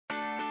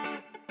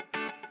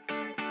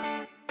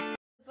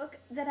book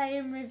that I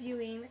am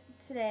reviewing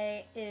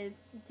today is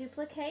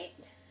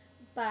DupliKate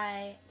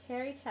by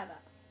Cheva.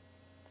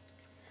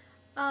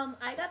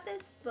 I got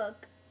this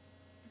book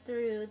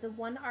through the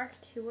One Arc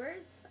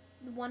Tours.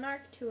 The One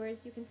Arc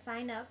Tours, you can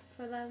sign up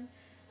for them,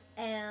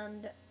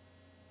 and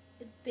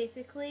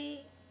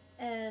basically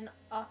an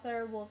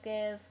author will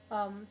give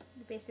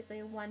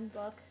basically one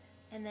book,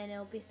 and then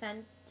it'll be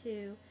sent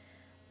to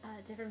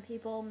different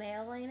people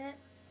mailing it.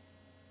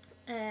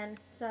 And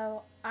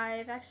so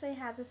I've actually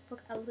had this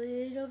book a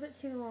little bit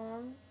too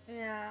long.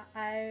 Yeah,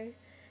 I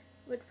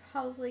would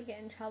probably get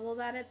in trouble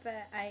about it,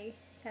 but I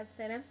kept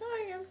saying, I'm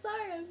sorry, I'm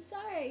sorry, I'm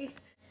sorry.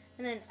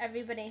 And then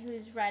everybody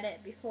who's read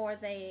it before,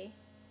 they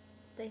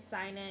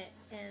sign it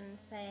and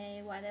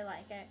say why they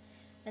like it.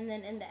 And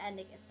then in the end,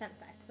 it gets sent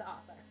back to the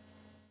author.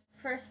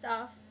 First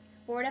off,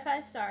 4 to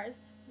 5 stars,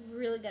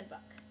 really good book.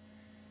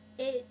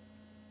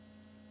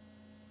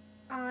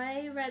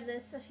 I read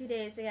this a few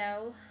days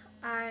ago.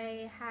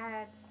 I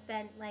had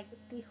spent like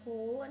the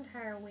whole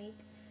entire week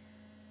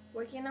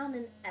working on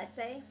an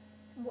essay,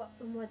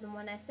 more than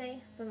one essay,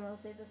 but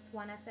mostly this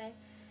one essay,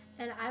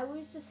 and I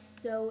was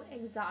just so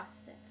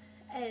exhausted.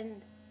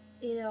 And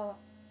you know,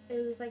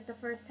 it was like the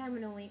first time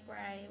in a week where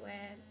I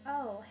went,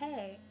 oh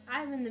hey,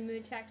 I'm in the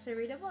mood to actually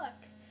read a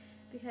book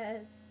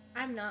because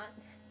I'm not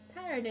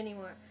tired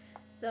anymore.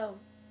 So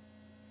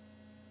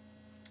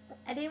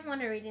I didn't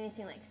want to read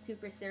anything like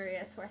super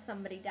serious where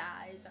somebody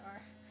dies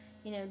or,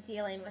 you know,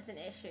 dealing with an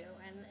issue.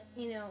 And,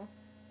 you know,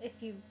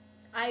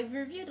 I've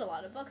reviewed a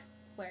lot of books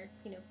where,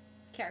 you know,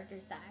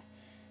 characters die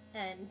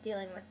and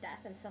dealing with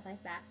death and stuff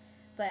like that,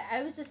 but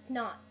I was just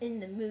not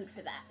in the mood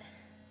for that.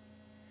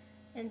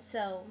 And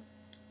so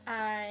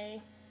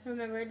I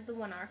remembered the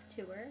One Arc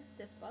Tour,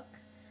 this book,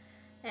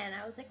 and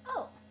I was like,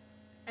 oh,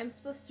 I'm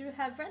supposed to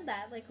have read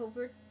that like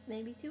over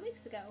maybe 2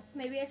 weeks ago.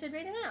 Maybe I should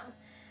read it now.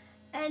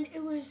 And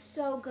it was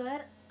so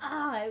good.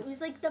 It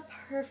was like the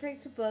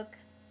perfect book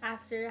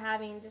after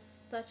having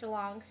just such a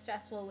long,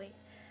 stressful week.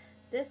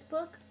 This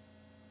book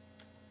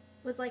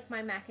was like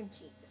my mac and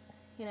cheese.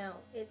 You know,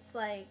 it's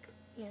like,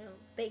 you know,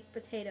 baked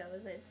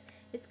potatoes.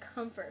 It's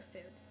comfort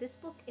food. This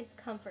book is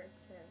comfort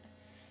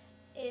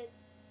food. It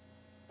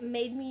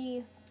made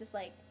me just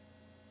like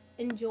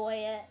enjoy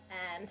it,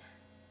 and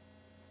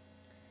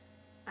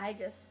I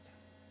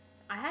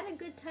had a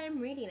good time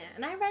reading it.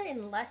 And I read it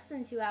in less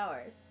than 2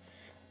 hours.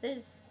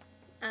 There's,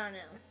 I don't know,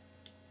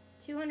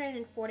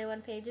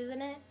 241 pages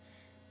in it,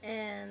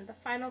 and the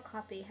final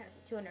copy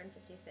has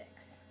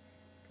 256,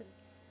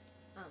 because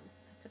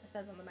that's what it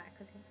says on the back,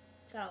 because he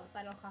got all the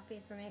final copy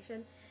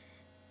information.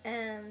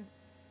 And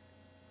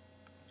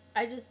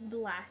I just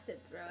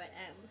blasted through it,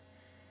 and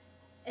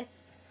if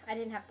I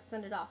didn't have to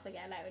send it off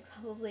again, I would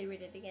probably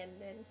read it again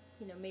in,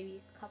 you know,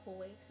 maybe a couple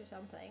weeks or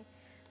something.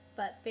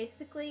 But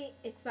basically,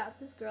 it's about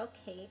this girl,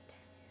 Kate,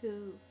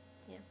 who,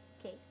 you know,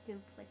 Kate,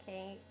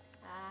 DupliKate.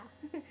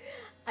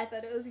 I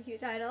thought it was a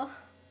cute title.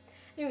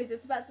 Anyways,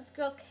 it's about this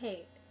girl,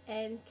 Kate.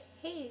 And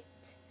Kate,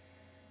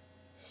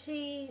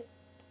 she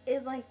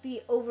is like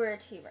the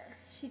overachiever.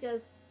 She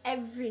does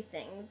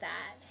everything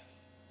that,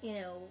 you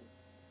know,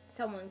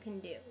 someone can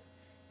do.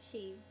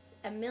 She,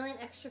 a million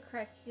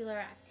extracurricular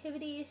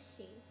activities.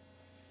 She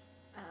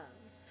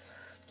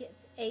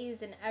gets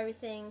A's in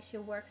everything. She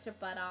works her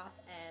butt off,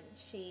 and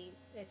she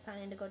is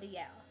planning to go to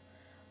Yale.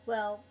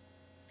 Well,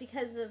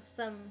 because of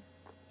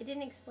it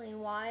didn't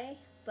explain why,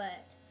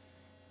 but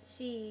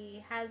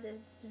she had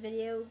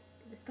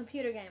this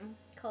computer game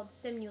called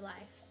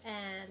SimUlife,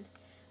 and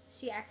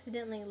she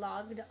accidentally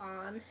logged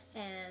on,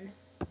 and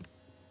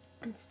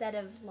instead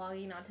of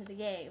logging onto the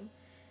game,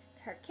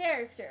 her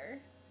character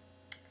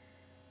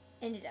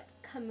ended up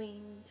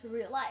coming to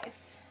real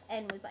life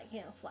and was like, you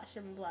know, flesh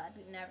and blood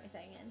and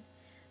everything. And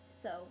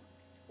so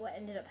what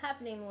ended up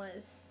happening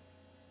was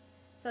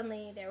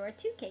suddenly there were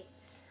 2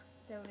 Kates.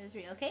 There was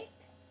real Kate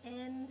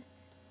and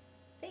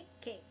fake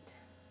Kate,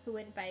 who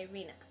went by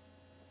Rena.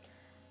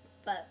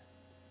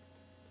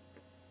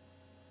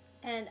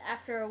 And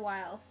after a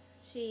while,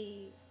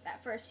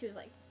 at first she was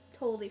like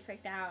totally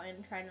freaked out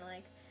and trying to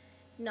like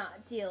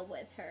not deal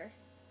with her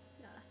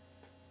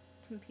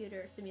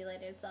computer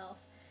simulated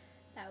self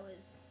that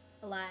was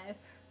alive.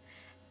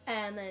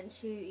 And then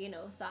she, you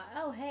know, thought,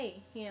 oh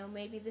hey, you know,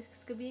 maybe this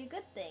could be a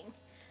good thing.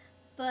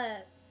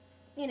 But,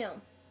 you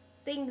know,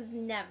 things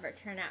never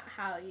turn out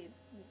how you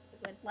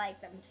would like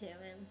them to,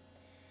 and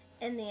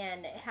in the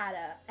end it had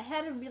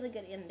a really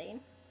good ending.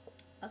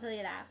 I'll tell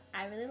you that.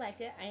 I really liked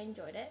it. I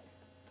enjoyed it.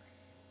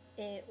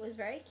 It was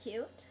very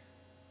cute.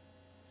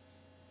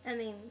 I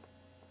mean,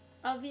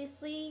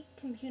 obviously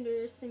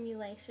computer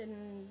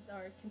simulation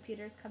or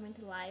computers coming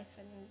to life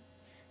and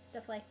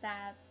stuff like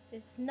that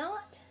is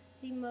not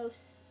the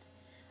most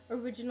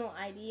original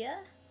idea,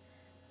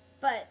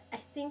 but I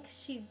think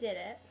she did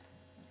it.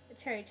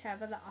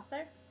 Cheva, the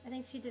author, I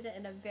think she did it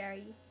in a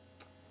very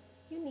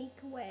unique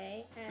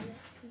way, and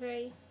it's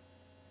very,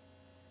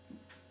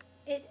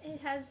 it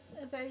has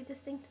a very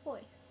distinct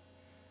voice.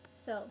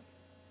 So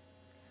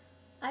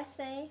I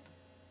say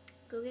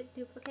go get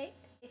DupliKate.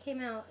 It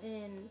came out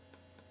in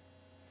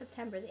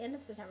September, the end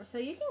of September. So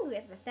you can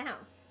get this down.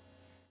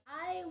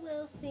 I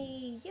will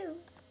see you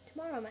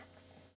tomorrow, Max.